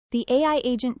the AI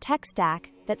agent tech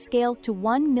stack that scales to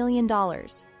 $1 million.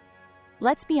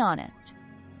 Let's be honest.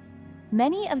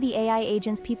 Many of the AI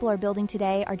agents people are building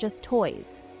today are just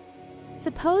toys.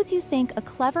 Suppose you think a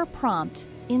clever prompt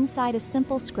inside a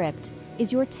simple script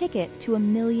is your ticket to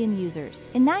 1 million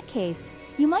users. In that case,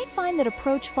 you might find that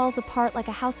approach falls apart like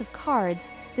a house of cards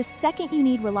the second you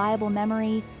need reliable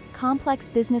memory, complex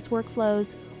business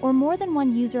workflows, or more than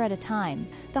one user at a time.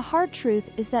 The hard truth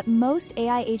is that most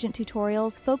AI agent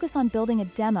tutorials focus on building a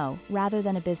demo rather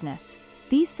than a business.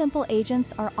 These simple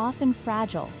agents are often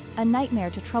fragile, a nightmare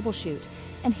to troubleshoot,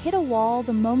 and hit a wall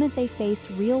the moment they face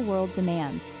real-world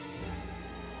demands.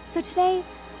 So today,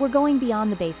 we're going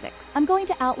beyond the basics. I'm going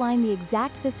to outline the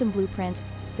exact system blueprint,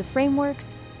 the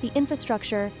frameworks, the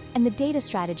infrastructure, and the data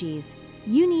strategies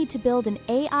you need to build an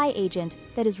AI agent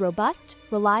that is robust,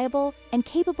 reliable, and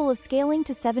capable of scaling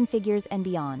to 7 figures and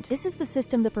beyond. This is the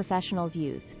system the professionals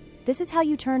use. This is how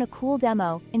you turn a cool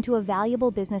demo into a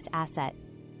valuable business asset.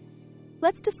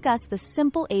 Let's discuss the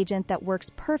simple agent that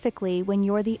works perfectly when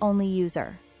you're the only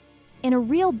user. In a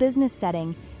real business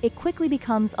setting, it quickly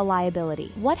becomes a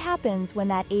liability. What happens when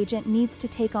that agent needs to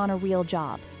take on a real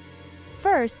job?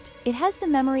 First, it has the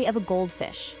memory of a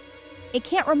goldfish. It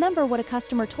can't remember what a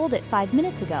customer told it 5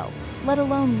 minutes ago, let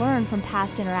alone learn from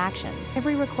past interactions.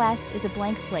 Every request is a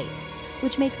blank slate,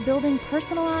 which makes building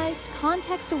personalized,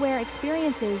 context-aware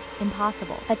experiences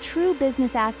impossible. A true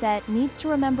business asset needs to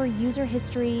remember user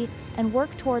history and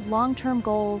work toward long-term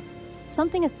goals,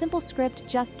 something a simple script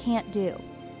just can't do.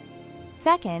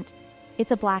 Second,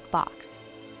 it's a black box.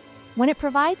 When it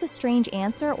provides a strange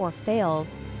answer or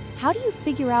fails, how do you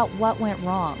figure out what went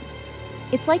wrong?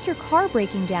 It's like your car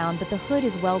breaking down, but the hood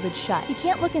is welded shut. You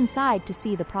can't look inside to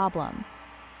see the problem.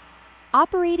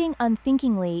 Operating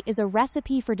unthinkingly is a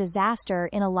recipe for disaster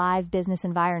in a live business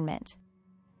environment.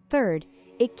 Third,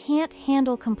 it can't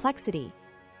handle complexity.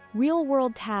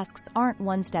 Real-world tasks aren't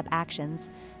one-step actions.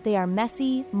 They are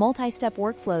messy, multi-step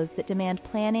workflows that demand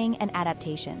planning and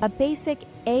adaptation. A basic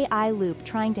AI loop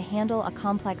trying to handle a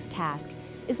complex task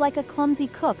is like a clumsy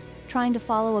cook trying to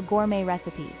follow a gourmet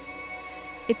recipe.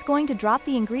 It's going to drop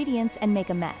the ingredients and make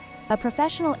a mess. A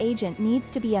professional agent needs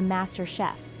to be a master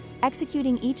chef,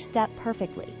 executing each step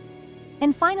perfectly.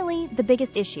 And finally, the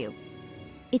biggest issue.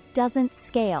 It doesn't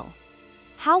scale.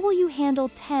 How will you handle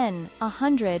 10,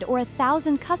 100, or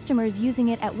 1,000 customers using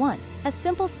it at once? A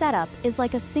simple setup is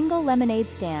like a single lemonade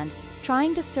stand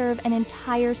trying to serve an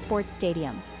entire sports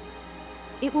stadium.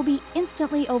 It will be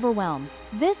instantly overwhelmed.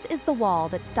 This is the wall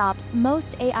that stops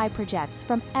most AI projects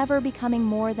from ever becoming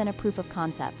more than a proof of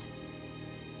concept.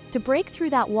 To break through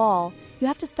that wall, you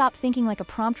have to stop thinking like a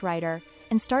prompt writer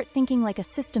and start thinking like a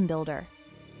system builder.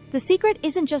 The secret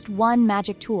isn't just one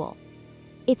magic tool.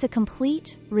 It's a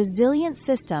complete, resilient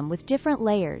system with different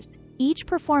layers, each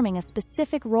performing a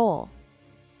specific role.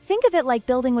 Think of it like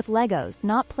building with Legos,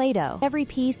 not Play-Doh. Every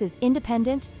piece is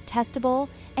independent, testable,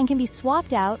 and can be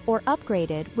swapped out or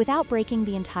upgraded without breaking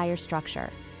the entire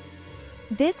structure.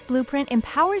 This blueprint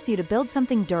empowers you to build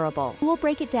something durable. We'll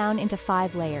break it down into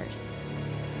 5 layers.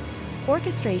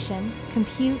 Orchestration,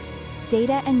 compute,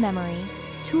 data and memory,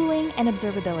 tooling and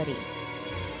observability.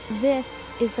 This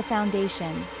is the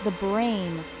foundation, the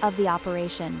brain of the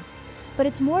operation. But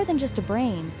it's more than just a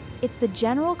brain. It's the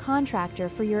general contractor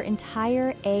for your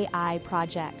entire AI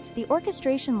project. The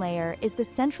orchestration layer is the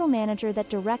central manager that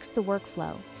directs the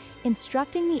workflow,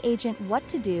 instructing the agent what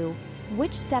to do,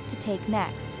 which step to take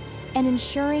next, and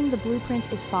ensuring the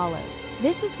blueprint is followed.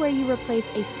 This is where you replace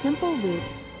a simple loop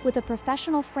with a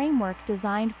professional framework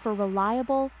designed for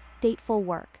reliable, stateful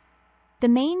work. The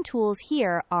main tools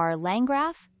here are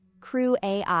LangGraph, Crew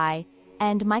AI,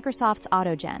 and Microsoft's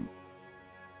AutoGen.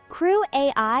 Crew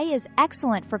AI is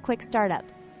excellent for quick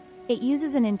startups. It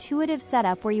uses an intuitive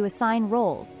setup where you assign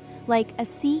roles, like a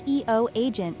CEO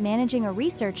agent managing a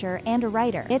researcher and a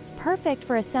writer. It's perfect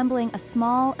for assembling a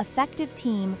small, effective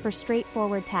team for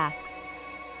straightforward tasks.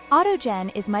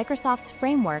 AutoGen is Microsoft's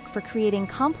framework for creating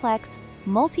complex,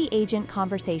 multi-agent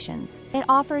conversations. It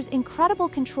offers incredible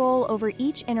control over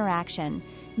each interaction,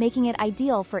 making it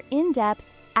ideal for in-depth,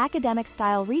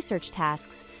 academic-style research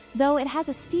tasks, though it has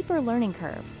a steeper learning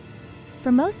curve.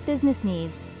 For most business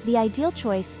needs, the ideal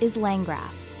choice is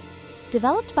LangGraph.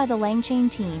 Developed by the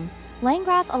LangChain team,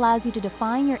 LangGraph allows you to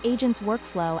define your agent's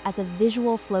workflow as a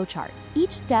visual flowchart.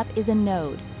 Each step is a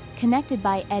node, connected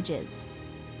by edges.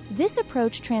 This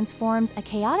approach transforms a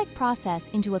chaotic process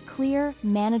into a clear,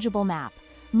 manageable map,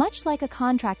 much like a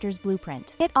contractor's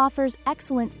blueprint. It offers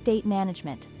excellent state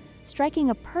management,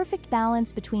 striking a perfect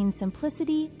balance between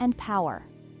simplicity and power.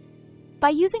 By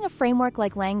using a framework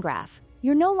like LangGraph,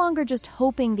 you're no longer just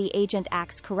hoping the agent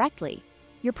acts correctly.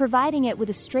 You're providing it with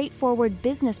a straightforward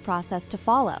business process to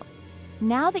follow.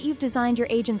 Now that you've designed your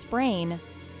agent's brain,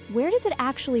 where does it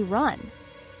actually run?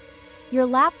 Your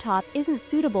laptop isn't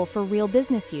suitable for real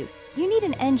business use. You need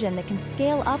an engine that can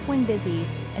scale up when busy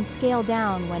and scale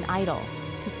down when idle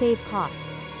to save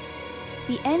costs.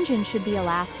 The engine should be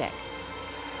elastic.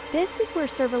 This is where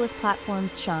serverless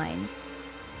platforms shine.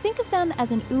 Think of them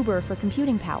as an Uber for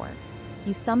computing power.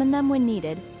 You summon them when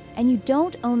needed, and you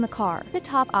don't own the car. The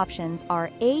top options are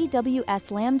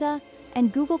AWS Lambda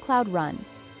and Google Cloud Run.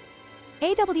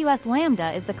 AWS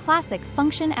Lambda is the classic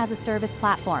function-as-a-service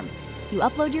platform. You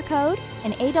upload your code,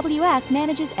 and AWS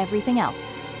manages everything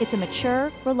else. It's a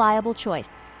mature, reliable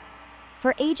choice.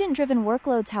 For agent-driven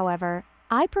workloads, however,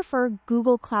 I prefer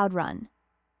Google Cloud Run.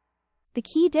 The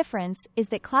key difference is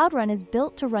that Cloud Run is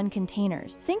built to run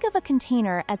containers. Think of a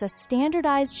container as a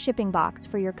standardized shipping box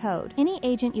for your code. Any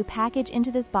agent you package into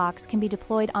this box can be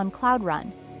deployed on Cloud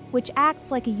Run, which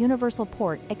acts like a universal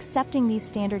port accepting these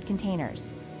standard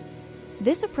containers.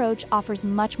 This approach offers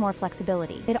much more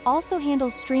flexibility. It also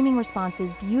handles streaming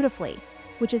responses beautifully,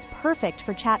 which is perfect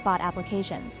for chatbot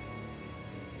applications.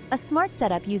 A smart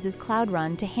setup uses Cloud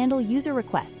Run to handle user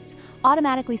requests,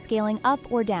 automatically scaling up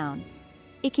or down.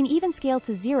 It can even scale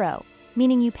to 0,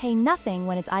 meaning you pay nothing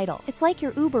when it's idle. It's like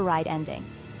your Uber ride ending,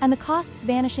 and the costs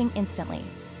vanishing instantly.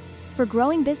 For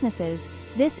growing businesses,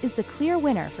 this is the clear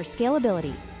winner for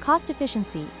scalability, cost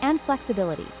efficiency, and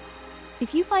flexibility.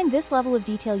 If you find this level of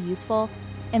detail useful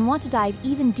and want to dive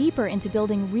even deeper into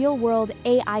building real-world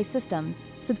AI systems,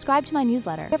 subscribe to my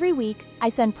newsletter. Every week, I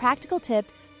send practical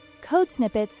tips, code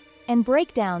snippets, and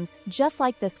breakdowns just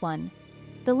like this one.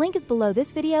 The link is below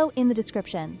this video in the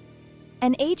description.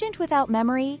 An agent without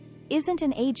memory isn't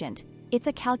an agent, it's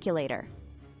a calculator.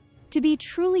 To be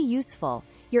truly useful,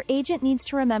 your agent needs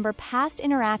to remember past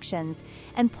interactions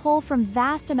and pull from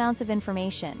vast amounts of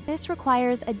information. This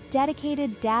requires a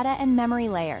dedicated data and memory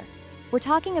layer. We're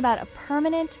talking about a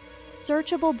permanent,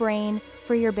 searchable brain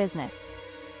for your business.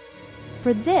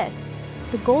 For this,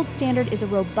 the gold standard is a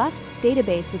robust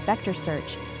database with vector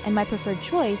search, and my preferred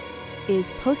choice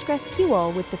is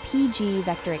PostgreSQL with the PG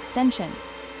vector extension.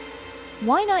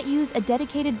 Why not use a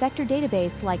dedicated vector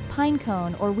database like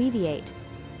Pinecone or Weaviate?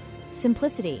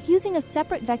 Simplicity. Using a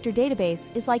separate vector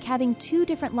database is like having two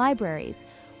different libraries,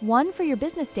 one for your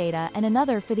business data and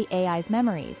another for the AI's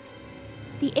memories.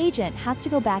 The agent has to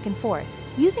go back and forth.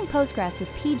 Using Postgres with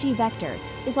PG vector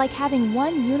is like having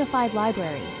one unified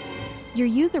library. Your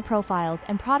user profiles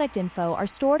and product info are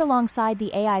stored alongside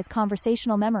the AI's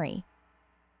conversational memory.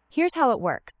 Here's how it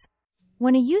works.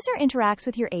 When a user interacts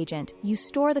with your agent, you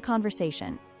store the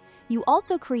conversation. You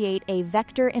also create a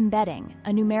vector embedding,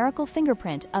 a numerical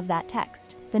fingerprint of that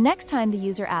text. The next time the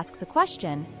user asks a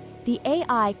question, the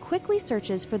AI quickly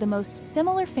searches for the most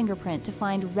similar fingerprint to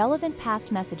find relevant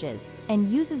past messages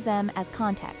and uses them as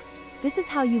context. This is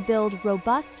how you build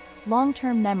robust,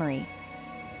 long-term memory.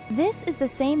 This is the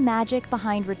same magic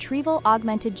behind Retrieval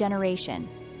Augmented Generation,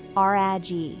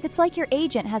 RAG. It's like your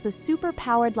agent has a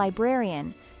super-powered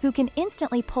librarian who can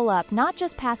instantly pull up not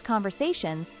just past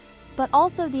conversations, but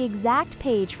also the exact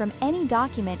page from any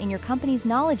document in your company's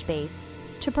knowledge base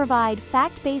to provide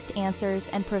fact-based answers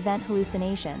and prevent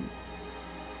hallucinations.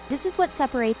 This is what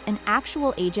separates an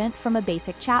actual agent from a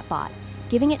basic chatbot,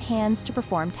 giving it hands to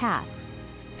perform tasks.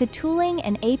 The tooling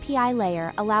and API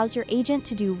layer allows your agent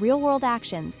to do real-world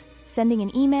actions, sending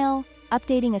an email,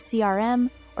 updating a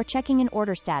CRM, or checking an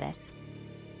order status.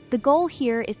 The goal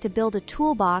here is to build a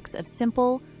toolbox of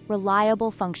simple,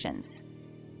 reliable functions.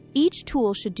 Each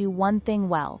tool should do one thing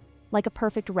well, like a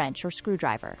perfect wrench or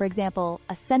screwdriver. For example,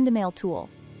 a send-a-mail tool,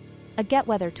 a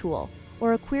get-weather tool,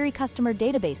 or a query customer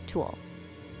database tool.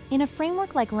 In a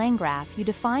framework like LangGraph, you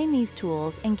define these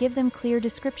tools and give them clear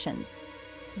descriptions.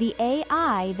 The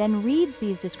AI then reads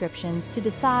these descriptions to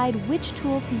decide which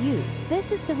tool to use.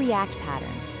 This is the React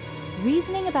pattern.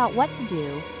 Reasoning about what to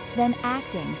do, then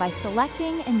acting by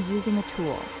selecting and using a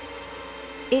tool.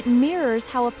 It mirrors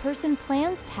how a person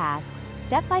plans tasks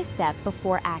step by step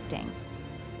before acting.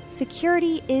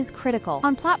 Security is critical.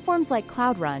 On platforms like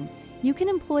Cloud Run, you can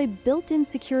employ built-in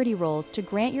security roles to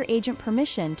grant your agent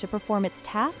permission to perform its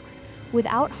tasks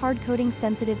without hard-coding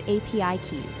sensitive API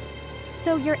keys.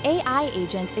 So your AI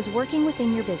agent is working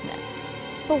within your business.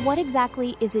 But what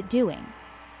exactly is it doing?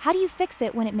 How do you fix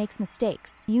it when it makes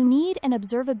mistakes? You need an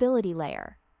observability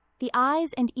layer, the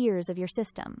eyes and ears of your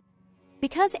system.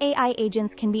 Because AI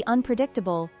agents can be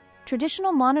unpredictable,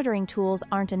 traditional monitoring tools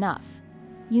aren't enough.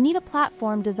 You need a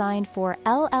platform designed for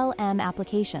LLM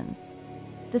applications.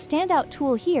 The standout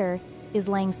tool here is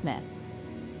LangSmith.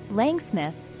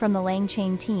 LangSmith, from the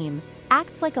LangChain team,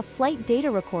 acts like a flight data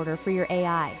recorder for your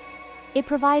AI. It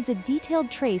provides a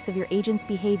detailed trace of your agent's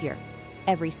behavior,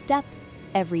 every step,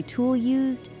 every tool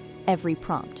used, every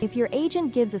prompt. If your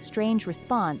agent gives a strange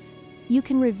response, you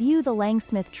can review the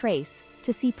Langsmith trace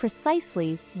to see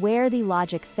precisely where the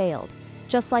logic failed,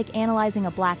 just like analyzing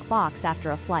a black box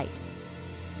after a flight.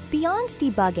 Beyond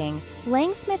debugging,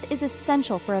 Langsmith is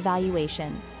essential for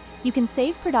evaluation. You can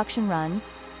save production runs,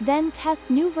 then test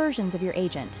new versions of your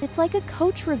agent. It's like a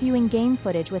coach reviewing game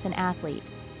footage with an athlete.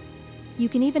 You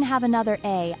can even have another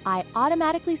AI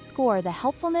automatically score the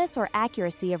helpfulness or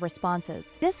accuracy of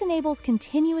responses. This enables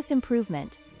continuous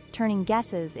improvement, turning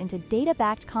guesses into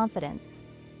data-backed confidence.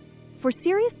 For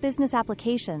serious business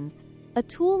applications, a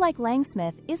tool like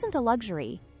Langsmith isn't a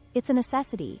luxury, it's a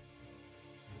necessity.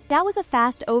 That was a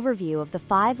fast overview of the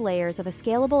 5 layers of a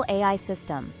scalable AI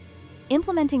system.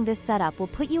 Implementing this setup will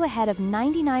put you ahead of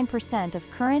 99%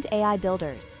 of current AI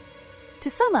builders. To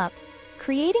sum up,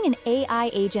 creating an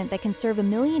AI agent that can serve 1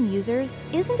 million users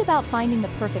isn't about finding the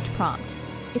perfect prompt.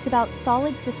 It's about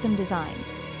solid system design.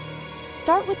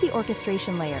 Start with the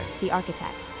orchestration layer, the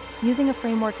architect, using a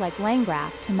framework like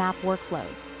LangGraph to map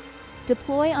workflows.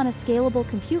 Deploy on a scalable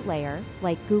compute layer,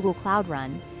 like Google Cloud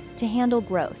Run, to handle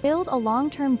growth. Build a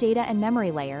long-term data and memory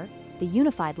layer, the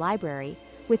unified library,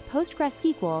 with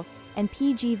PostgreSQL and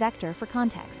pgvector for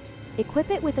context. Equip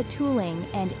it with a tooling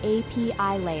and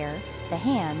API layer, the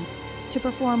hands, to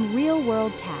perform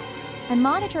real-world tasks, and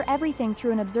monitor everything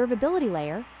through an observability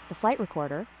layer, the flight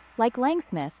recorder, like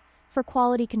Langsmith, for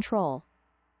quality control.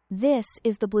 This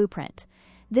is the blueprint.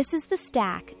 This is the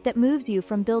stack that moves you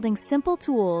from building simple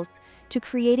tools to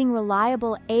creating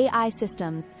reliable AI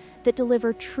systems that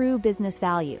deliver true business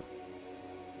value.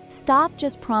 Stop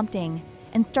just prompting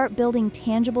and start building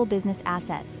tangible business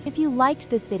assets. If you liked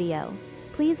this video,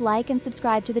 please like and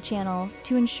subscribe to the channel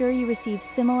to ensure you receive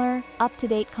similar,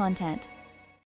 up-to-date content.